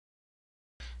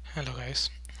Hello guys,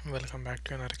 welcome back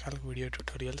to Enercalc video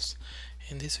tutorials.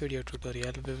 In this video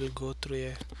tutorial we will go through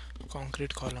a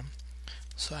concrete column.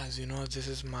 So as you know, this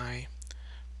is my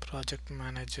project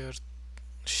manager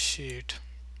sheet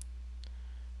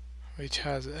which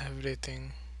has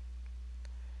everything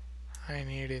I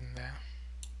need in there.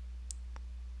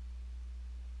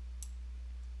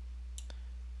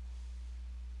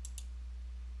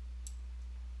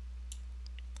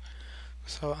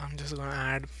 So I'm just gonna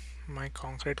add my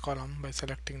concrete column by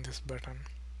selecting this button.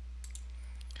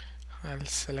 I'll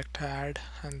select add,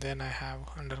 and then I have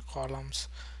under columns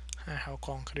I have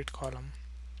concrete column.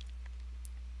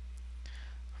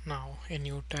 Now a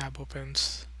new tab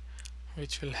opens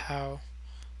which will have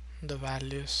the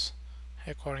values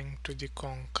according to the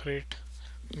concrete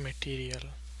material.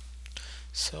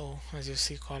 So as you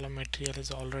see, column material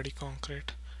is already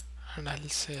concrete, and I'll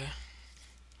say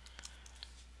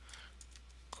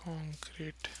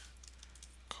concrete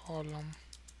column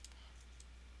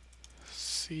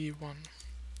C1.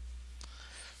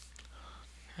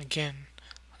 Again,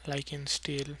 like in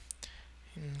steel,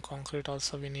 in concrete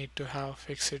also we need to have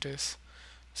fixities,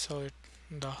 so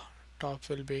the top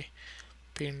will be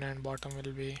pinned and bottom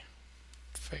will be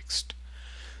fixed.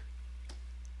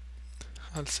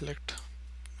 I'll select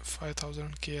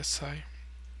 5000 KSI.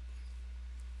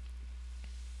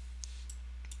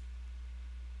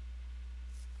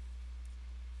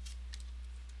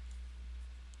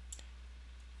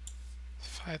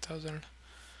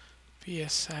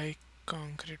 PSI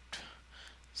concrete,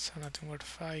 so nothing but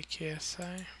 5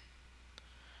 KSI,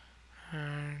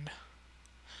 and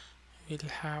we'll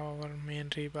have our main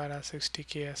rebar as 60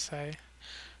 KSI.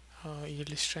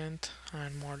 Yield strength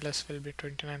and modulus will be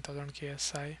 29,000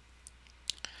 KSI.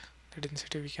 The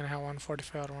density we can have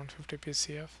 145 or 150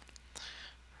 PCF,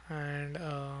 and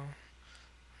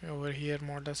over here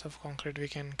modulus of concrete we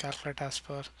can calculate as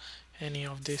per any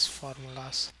of these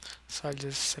formulas. So I'll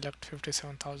just select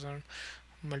 57,000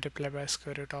 multiplied by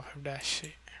square root of f dash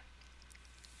c.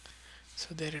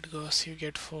 So there it goes, you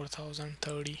get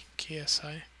 4030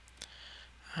 KSI,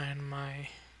 and my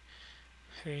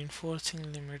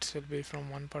reinforcing limits will be from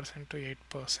 1% to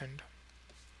 8%.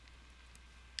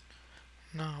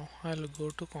 Now I'll go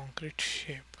to concrete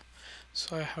shape.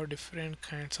 So I have different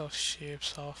kinds of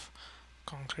shapes of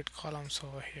concrete columns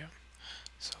over here.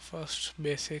 So first,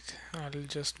 basic, I'll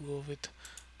just go with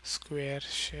square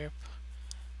shape,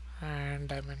 and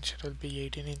dimension will be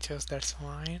 18 inches, that's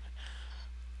fine.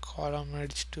 Column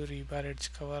edge to rebar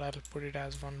edge cover, I'll put it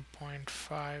as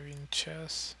 1.5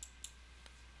 inches.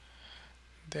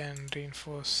 Then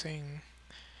reinforcing,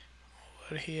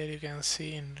 over here you can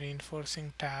see in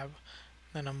reinforcing tab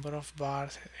the number of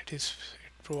bars it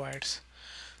provides.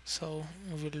 So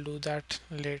we'll do that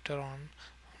later on.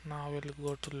 Now we'll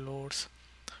go to loads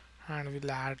and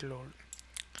we'll add load.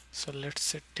 So let's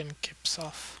set 10 kips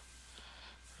of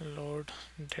load,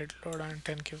 dead load, and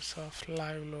 10 kips of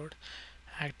live load,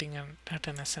 acting at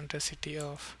an eccentricity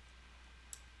of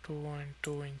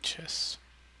 2.2 inches.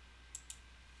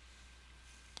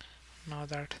 Now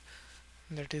that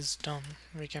is done,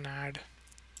 we can add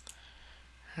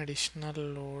additional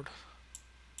load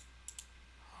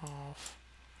of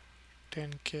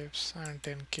 10 kips and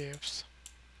 10 kips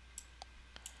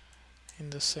in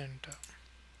the center,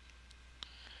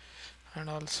 and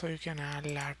also you can add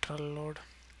lateral load.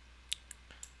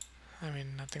 I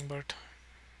mean nothing but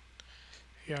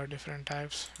you have different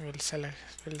types. We'll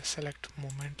select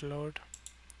moment load,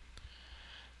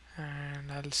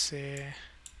 and I'll say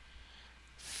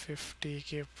 50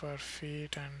 kip per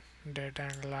feet and dead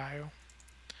and live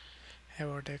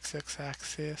about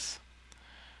x-axis,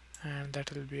 and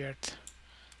that will be at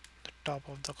the top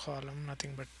of the column,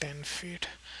 nothing but 10 feet.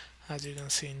 As you can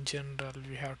see, in general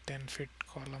we have 10 feet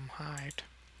column height.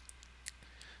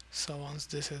 So once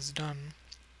this is done,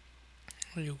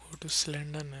 you go to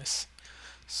slenderness.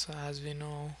 So as we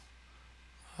know,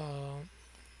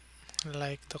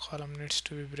 like the column needs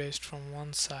to be braced from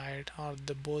one side or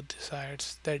the both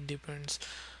sides, that depends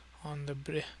on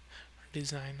the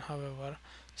design. However,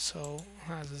 so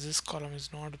as this column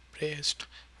is not braced,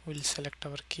 we'll select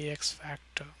our kx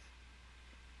factor.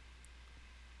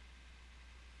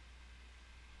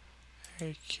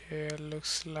 Okay,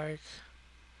 looks like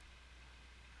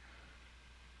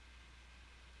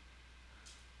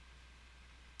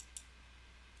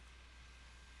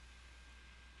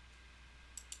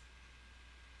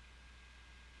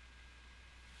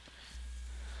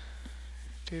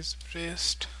it is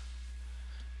braced.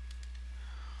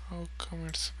 How come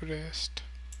it's braced?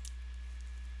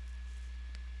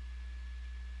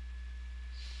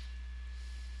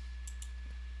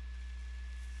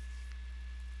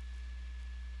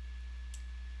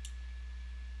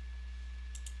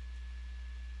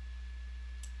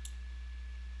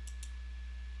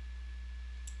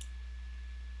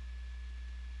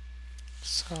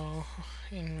 So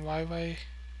in YY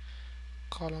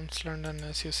column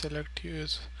slenderness, you select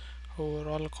use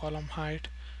overall column height,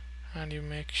 and you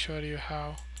make sure you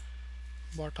have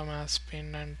bottom as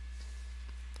pinned and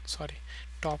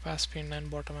top as pinned and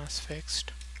bottom as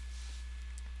fixed.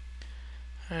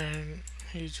 And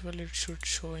usually it should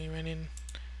show even in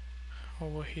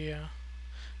over here.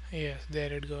 Yes,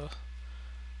 there it goes.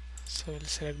 So we'll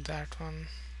select that one.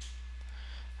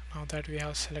 Now that we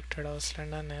have selected our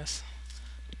slenderness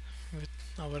with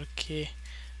our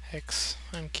kx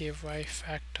and ky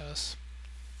factors,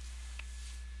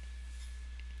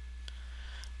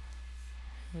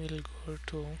 we'll go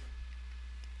to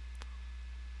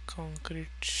concrete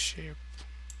shape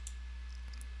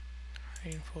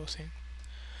reinforcing.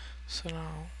 So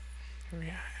now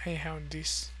I have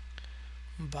these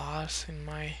bars in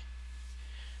my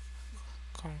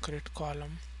concrete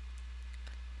column.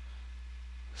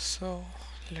 So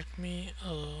let me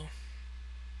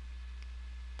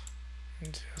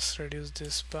just reduce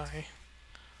this by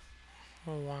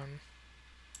 1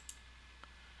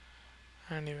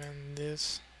 and even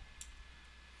this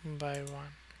by 1.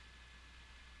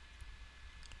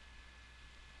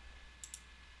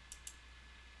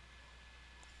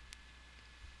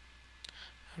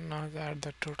 And now that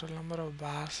the total number of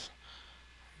bars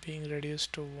being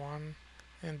reduced to 1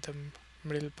 in the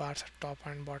middle parts at top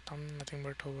and bottom, nothing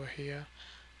but over here,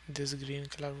 these green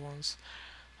color ones,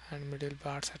 and middle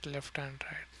parts at left and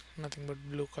right, nothing but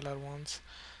blue color ones,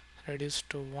 reduced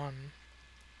to 1.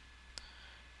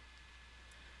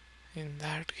 In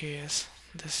that case,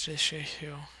 the stress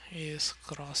ratio is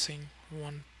crossing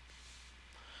 1,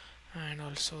 and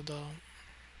also the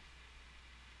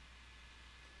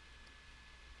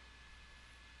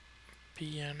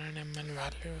Pn and Mn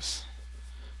values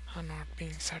are not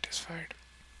being satisfied.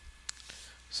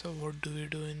 So what do we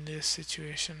do in this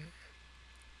situation?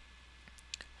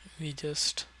 We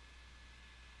just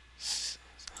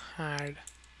add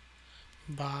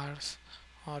bars,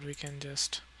 or we can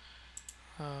just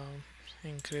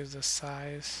increase the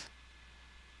size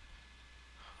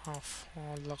of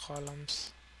all the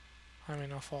columns,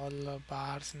 of all the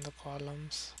bars in the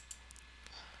columns.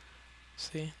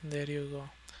 See, there you go.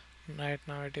 Right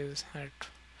now it is at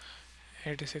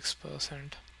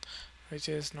 86%, which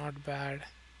is not bad.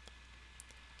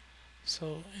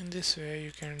 So in this way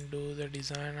you can do the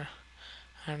design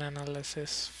and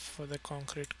analysis for the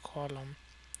concrete column.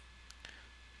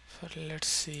 So let's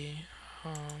see,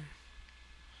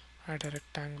 at a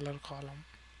rectangular column,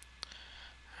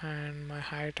 and my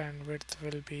height and width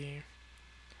will be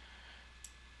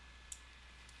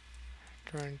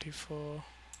 24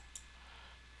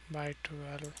 by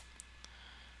 12.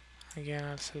 Again,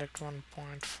 I'll select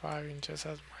 1.5 inches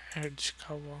as my edge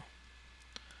cover.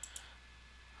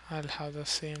 I'll have the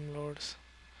same loads.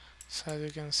 So as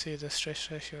you can see, the stress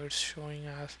ratio is showing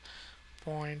as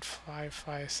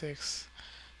 0.556.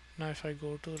 Now if I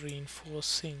go to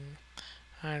reinforcing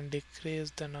and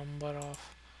decrease the number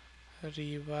of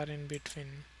rebar in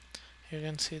between, you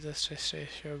can see the stress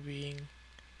ratio being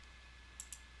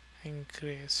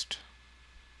increased.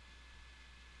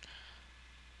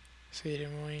 See,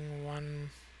 removing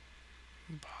one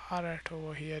bar at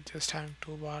over here, just having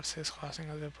 2 bars is causing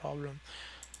us a problem.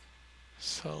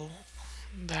 So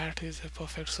that is a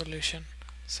perfect solution.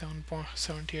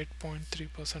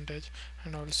 78.3%,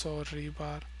 and also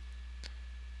rebar.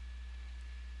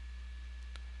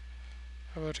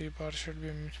 Our rebar should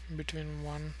be between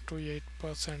 1 to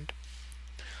 8%.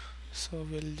 So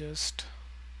we'll just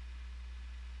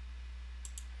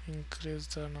increase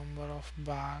the number of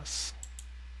bars.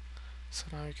 So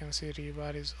now you can see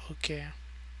rebar is okay.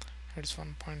 It's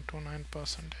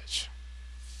 1.29%.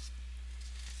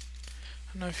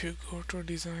 Now if you go to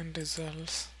design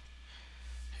results,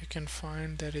 you can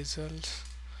find the results,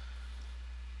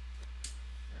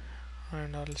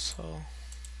 and also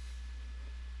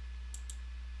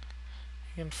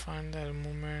you can find the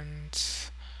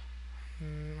movements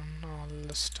and all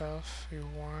the stuff you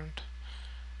want.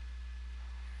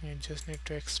 You just need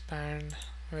to expand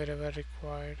wherever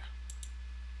required.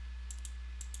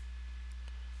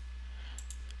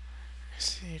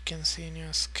 See, you can see in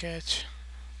your sketch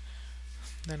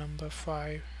the number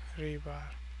 5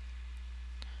 rebar,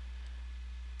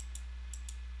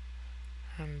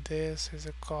 and this is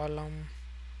a column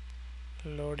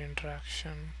load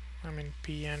interaction,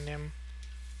 P and M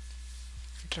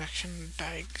interaction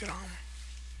diagram.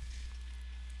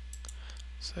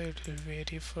 So it will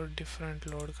vary for different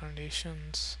load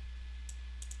conditions.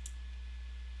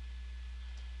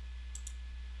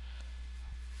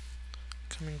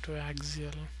 Coming to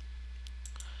axial,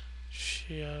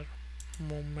 shear,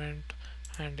 moment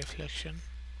and deflection.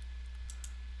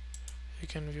 You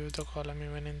can view the column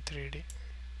even in 3D.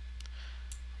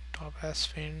 Top as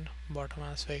pinned, bottom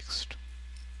as fixed.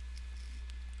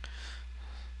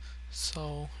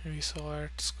 So we saw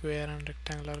at square and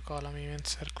rectangular column, even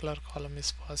circular column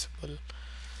is possible.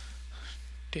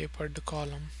 Tapered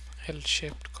column,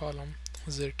 L-shaped column,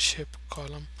 Z-shaped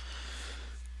column,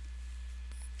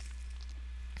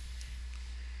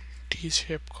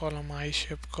 T-shaped column,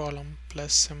 I-shaped column,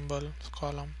 plus symbol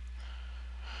column,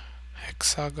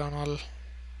 hexagonal,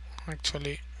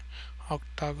 actually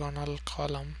octagonal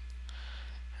column,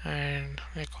 and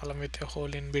a column with a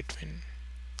hole in between.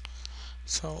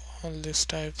 So all these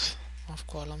types of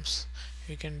columns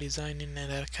you can design in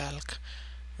Enercalc,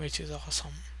 which is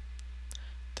awesome.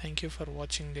 Thank you for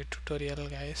watching the tutorial,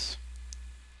 guys.